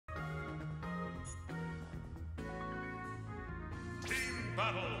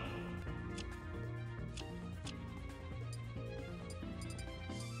battle.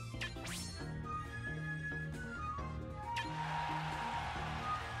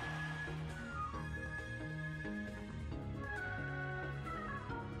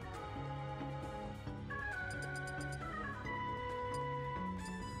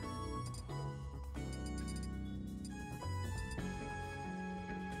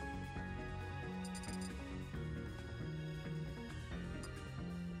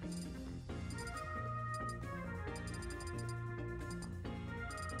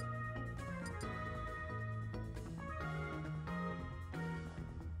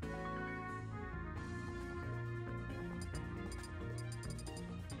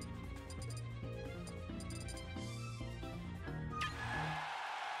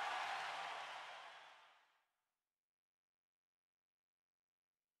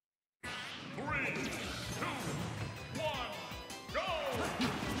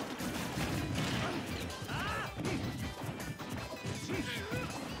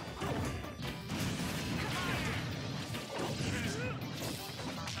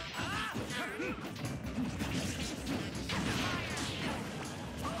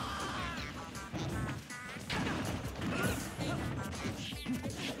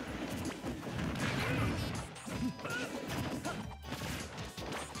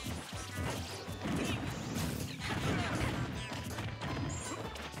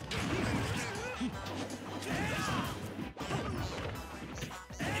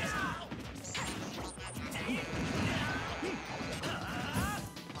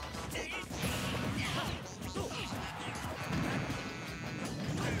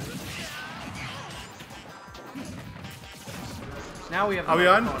 Now we have. Are we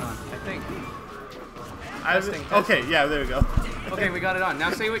on? Going on, I think. Testing. Okay, yeah, there we go. Okay, we got it on.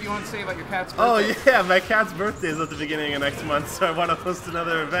 Now say what you want to say about your cat's birthday. Oh yeah, my cat's birthday is at the beginning of next month, so I want to host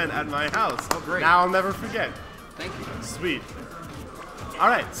another event at my house. Oh great. Now I'll never forget. Thank you. Sweet.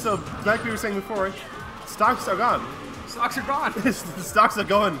 Alright, so like we were saying before, stocks are gone. Stocks are gone. The stocks are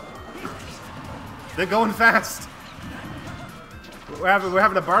going. They're going fast. We're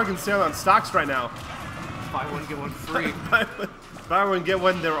having a bargain sale on stocks right now. Buy one, get one free. Buy one, get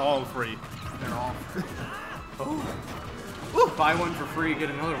one, they're all free. They're all free. Oh. Buy one for free, get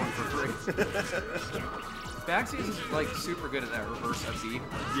another one for free. Baxies is like super good at that reverse FD.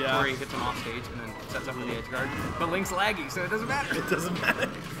 Yeah. Where he hits him off stage and then sets up for the edge guard. But Link's laggy, so it doesn't matter. It doesn't matter.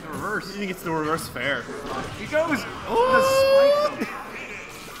 The reverse. He gets the reverse fair. He goes. Oh! The spike.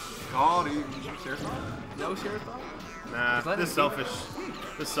 Oh, dude. Share thought? No share thought? Nah, this selfish.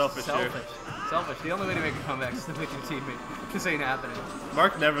 This selfish here. Selfish. The only way to make a comeback is to make your teammate. This ain't happening.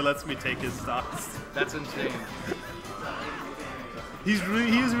 Mark never lets me take his stocks. That's insane. He's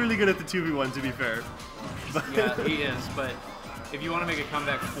really good at the 2v1, to be fair. But yeah, he is. But if you want to make a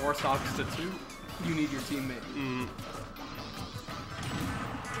comeback 4 stocks to 2, you need your teammate. Mm.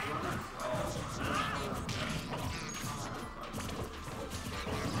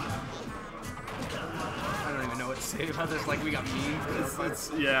 I don't even know what to say about this. Like, we got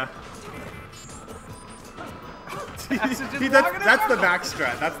memes. Yeah. That's the max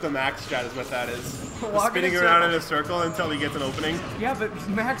strat. That's the max strat is what that is. Spinning around in a circle until he gets an opening. Yeah, but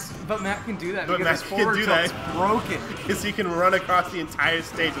Matt can do that but because his forward tilt's broken. Because he can run across the entire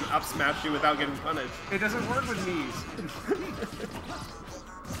stage and up smash you without getting punished. It doesn't work with knees.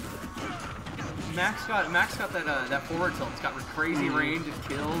 Max got that forward tilt. It's got crazy range. It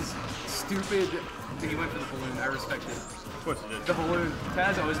kills. Stupid. He went for the balloon. I respect it. Of course he did. The balloon.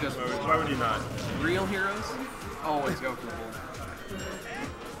 Taz always goes for the balloon. Why would he not? Real heroes always go for the balloon.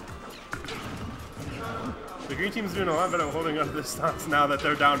 The green team's doing a lot better holding up the stocks now that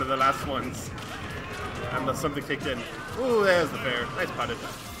they're down to the last ones. And something kicked in. Ooh, there's the fair. Nice punish.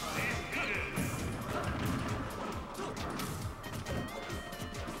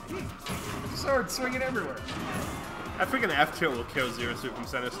 Sword swinging everywhere. That freaking F tilt will kill Zero Suit from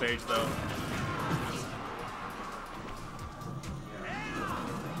center stage, though.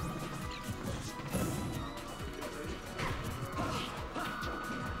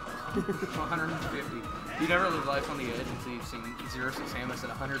 150. You never live life on the edge until you've seen 06 Samus at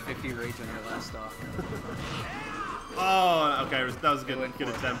 150 rage on your last stock. Oh, okay, that was a good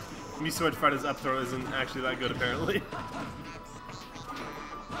attempt. Me Sword Fighter's up throw isn't actually that good, apparently.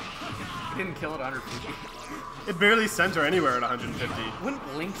 He didn't kill at 150. It barely sent her anywhere at 150.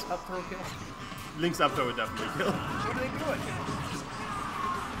 Wouldn't Link's up throw kill? Link's up throw would definitely kill. What are they doing?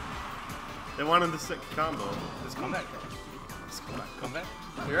 They wanted the sick combo. This comeback throw. Comeback?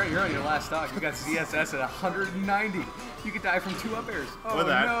 You're on your last stock. You got ZSS at 190. You could die from 2 up airs. Oh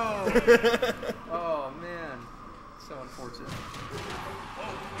that. no! Oh man, so unfortunate.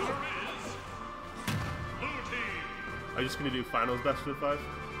 Are you just gonna do finals best of 5?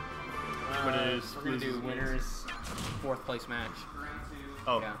 Winners, We're gonna do losers, winners, 4th place match.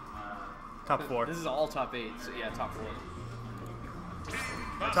 Oh, Yeah. top 4. This is all top 8, so yeah, top 4.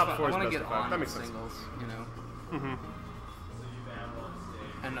 Top 4 I is want to best get of 5. on That makes sense. singles, you know. Mm-hmm.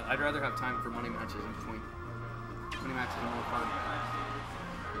 And I'd rather have time for money matches in between. Money matches are more fun.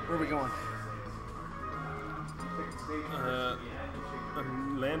 Where are we going?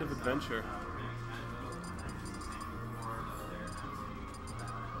 Land of Adventure.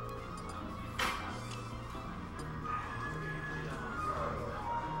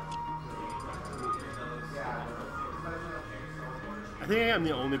 I think I'm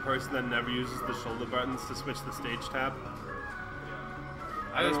the only person that never uses the shoulder buttons to switch the stage tab.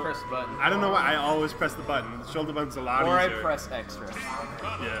 I always press the button. I don't know why I always press the button. The shoulder button's a lot Or easier. I press extra.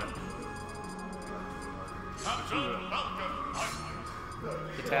 Yeah.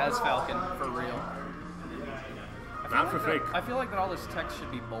 The Taz Falcon, for real. Not for fake. I feel like that all this text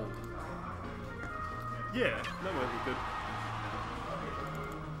should be bold. Yeah, that might be good.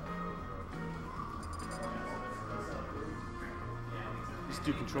 Just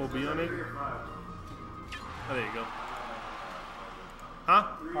do Control B on it. Oh, there you go. Huh?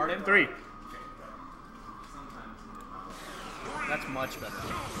 Pardon? 3. That's much better.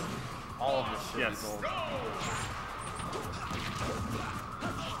 All of this should Yes. be bold.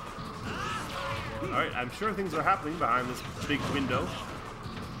 Alright, I'm sure things are happening behind this big window.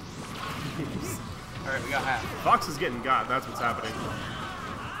 Alright, we got half. Fox is getting got, that's what's happening.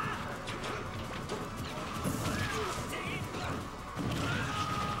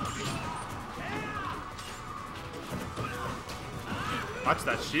 Watch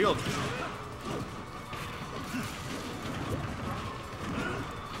that shield.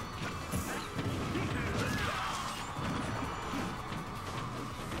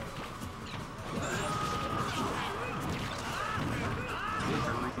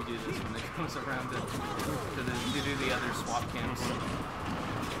 We do this when it comes around to do the other swap camps.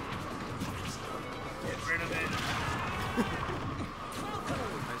 Get rid of it.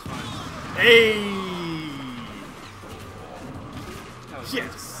 Nice one. Hey! That was Yes!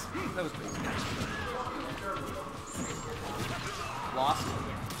 basic. That was basic. Lost.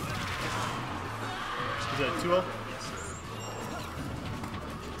 Is that 2-0?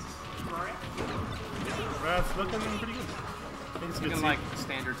 That's looking pretty good. I think it's a good Looking seed. like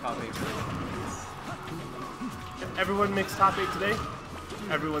standard top 8. Everyone makes top 8 today.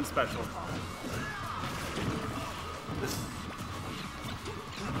 Everyone's special.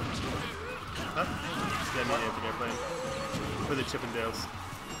 Huh? Yeah, me and Anthony are playing for the Chippendales.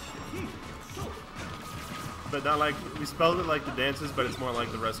 But not like, we spelled it like the Dancers, but it's more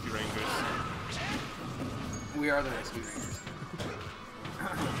like the Rescue Rangers. We are the Rescue Rangers.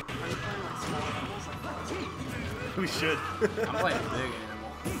 We should. I'm playing a big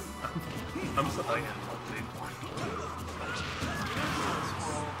animal. I'm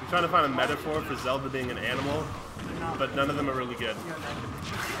trying to find a metaphor for Zelda being an animal, but none of them are really good.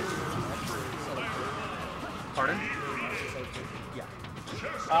 Pardon? Yeah.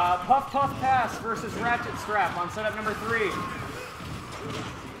 Puff Puff Pass versus Ratchet Strap on setup number 3.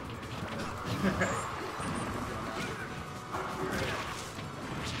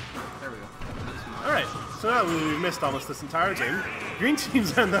 There we go. Alright, so now we missed almost this entire game. Green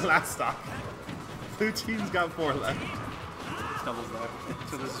team's on the last stock. Blue team's got 4 left. It's doubles though.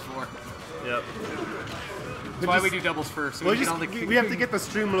 So this is 4. Yep. That's why we do doubles first. So Well, we, just, get all the we have to get the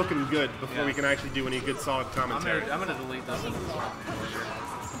stream looking good before Yeah. we can actually do any good solid commentary. I'm gonna delete this.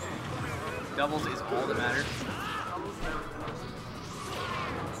 Doubles is all that matters.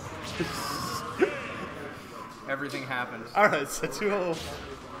 Everything happened. Alright, so 2-0.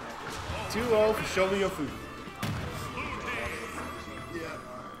 2-0 for Show Me Your Food.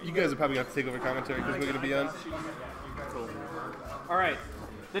 You guys are probably going to have to take over commentary because we're going to be on. All right,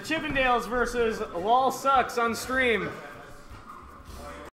 the Chippendales versus LOL Sucks on stream.